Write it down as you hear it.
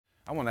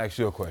I want to ask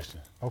you a question.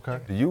 Okay.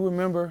 Do you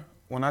remember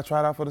when I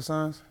tried out for the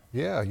Suns?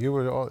 Yeah, you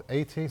were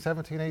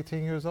 17,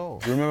 18 years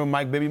old. Do you remember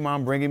Mike Bibby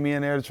mom bringing me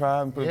in there to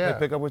try and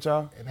pick up with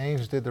y'all? And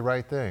Ainge did the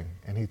right thing,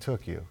 and he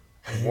took you.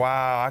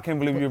 Wow, I can't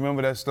believe you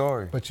remember that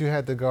story. But you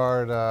had to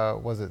guard,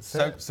 was it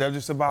Sergio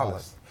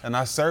Sabalas, and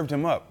I served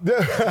him up.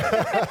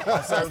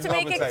 Just to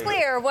make it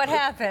clear what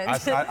happened.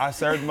 I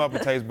served him up a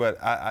taste, but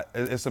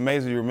it's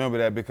amazing you remember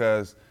that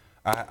because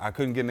I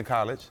couldn't get into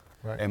college,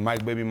 and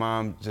Mike Bibby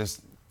mom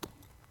just,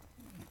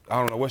 I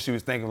don't know what she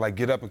was thinking, like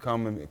get up and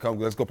come,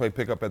 let's go play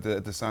pickup at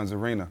the Suns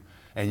Arena.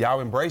 And y'all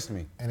embraced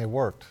me. And it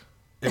worked.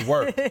 It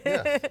worked.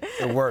 Yes.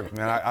 It worked,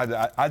 man.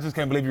 I just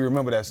can't believe you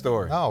remember that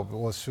story. No,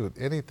 well, shoot,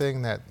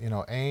 anything that,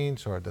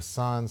 Ainge or the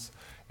Suns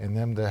and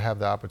them to have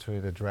the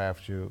opportunity to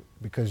draft you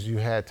because you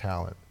had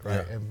talent,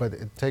 right? Yeah.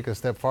 But take a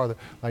step farther,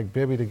 like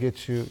Bibby to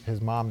get you,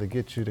 his mom to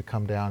get you to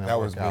come down and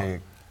work out. That was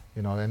big.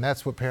 And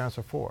that's what parents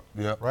are for,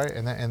 right?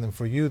 And then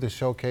for you to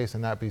showcase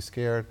and not be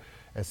scared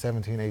at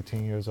 17,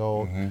 18 years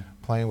old,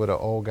 playing with an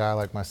old guy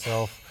like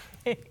myself,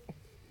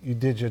 you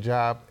did your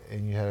job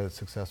and you had a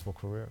successful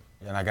career.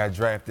 And I got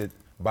drafted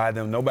by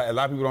them. A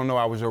lot of people don't know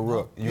I was your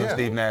rook. You and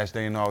Steve Nash,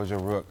 they didn't know I was your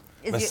rook.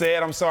 But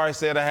said, I'm sorry,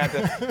 said I had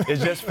to.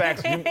 It's just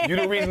facts.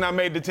 You're the reason I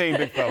made the team,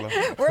 big fella.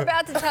 We're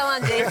about to tell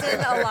on Jason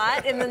a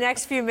lot in the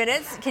next few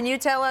minutes. Can you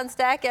tell on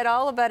Stack at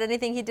all about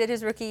anything he did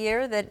his rookie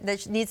year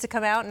that needs to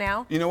come out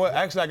now? You know what?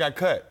 Actually, I got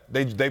cut.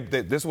 This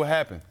is what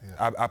happened.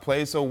 Yeah. I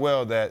played so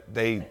well that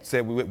they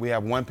said we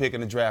have one pick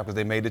in the draft because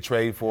they made the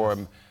trade for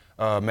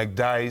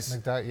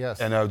McDyess,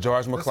 yes. and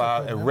George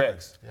McLeod and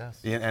Rex.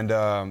 Yes.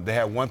 And they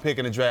had one pick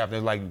in the draft.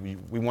 They're like,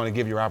 we want to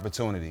give you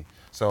opportunity.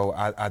 So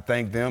I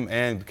thank them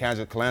and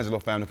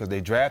Colangelo family because they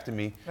drafted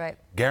me,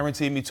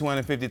 guaranteed me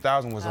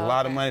 $250,000 was a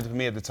lot of money to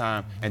me at the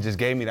time, and just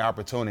gave me the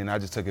opportunity, and I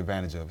just took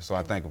advantage of it. So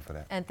I thank them for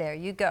that. And there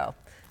you go.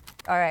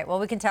 All right, well,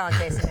 we can tell on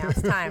Jason now.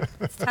 It's time.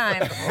 It's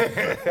time.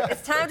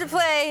 It's time to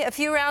play a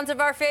few rounds of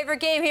our favorite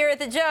game here at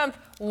The Jump.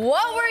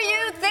 What were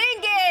you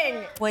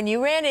thinking when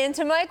you ran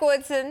into Mike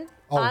Woodson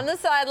on the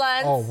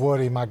sidelines? Oh,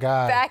 Woody, my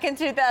guy. Back in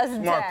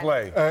 2010. Smart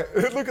play.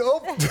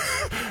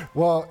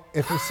 Well,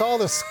 if you saw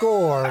the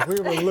score, we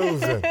were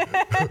losing.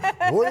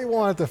 Woody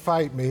wanted to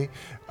fight me.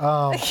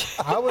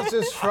 I was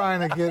just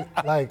trying to get,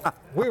 I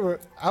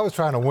was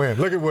trying to win.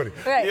 Look at Woody.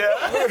 Right.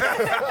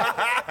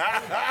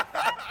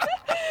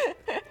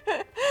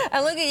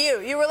 And look at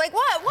you. You were like,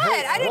 what?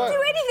 Hey, I didn't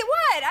do anything.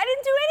 What? I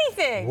didn't do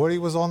anything. Woody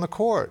was on the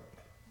court.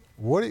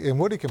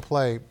 Woody can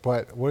play,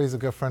 but Woody's a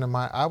good friend of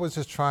mine. I was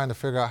just trying to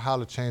figure out how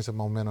to change the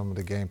momentum of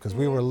the game because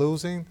we were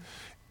losing.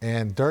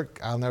 And Dirk,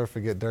 I'll never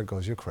forget, Dirk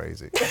goes, "You're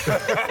crazy." I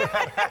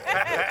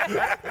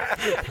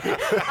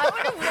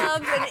would have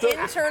loved an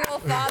internal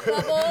thought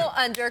bubble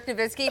on Dirk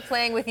Nowitzki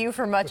playing with you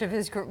for much of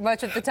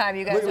the time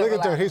you guys Look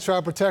at Dirk, he's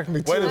trying to protect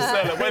me too. Way to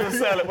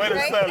sell it.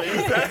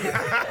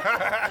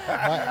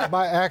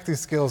 My acting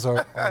skills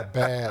are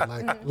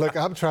bad. Look,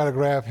 I'm trying to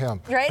grab him.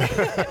 Right?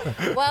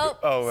 Well,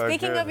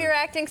 speaking of your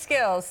acting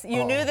skills,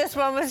 you knew this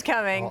one was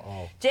coming.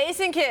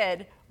 Jason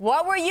Kidd,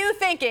 what were you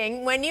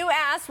thinking when you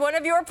asked one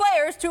of your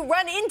players to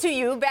run into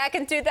you back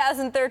in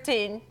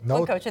 2013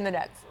 when coaching the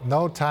Nets?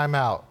 No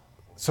timeout.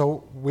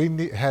 So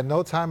we had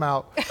no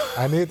timeout.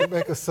 I needed to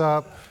make a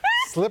sub.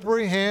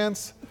 Slippery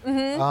hands.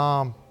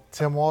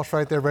 Tim Walsh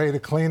right there ready to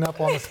clean up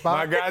on the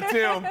spot. My guy,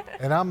 Tim.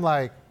 And I'm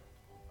like,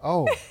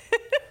 oh.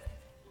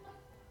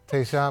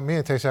 Tayshaun, me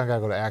and Tayshaun got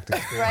to go to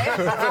acting school. Right?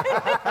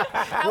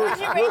 How would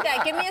you rate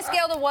that? Give me a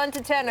scale of 1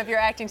 to 10 of your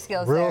acting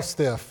skills. Real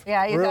stiff.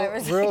 Yeah, you thought it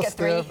was like a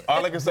 3.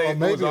 All I can say is it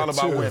was all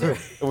about winning.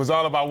 It was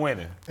all about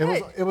winning.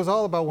 It was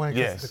all about winning.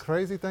 Yes. The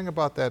crazy thing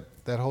about that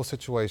whole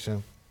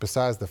situation,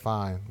 besides the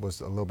fine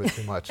was a little bit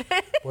too much,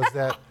 was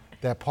that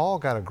Paul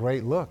got a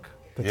great look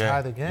to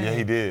tie the game. Yeah,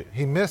 he did.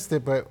 He missed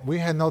it, but we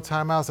had no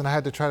timeouts, and I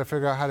had to try to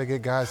figure out how to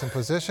get guys in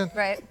position.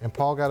 Right. And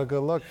Paul got a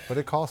good look, but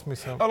it cost me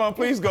some. Hold on,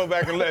 please go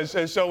back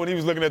and show when he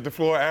was looking at the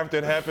floor after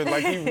it happened,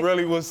 like he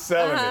really was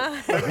selling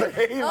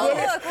it.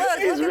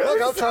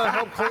 Look, I'm trying to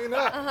help clean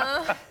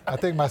up. I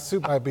think my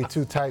suit might be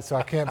too tight, so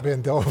I can't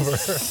bend over.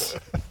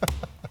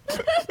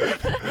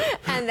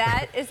 And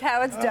that is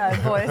how it's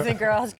done, boys and girls.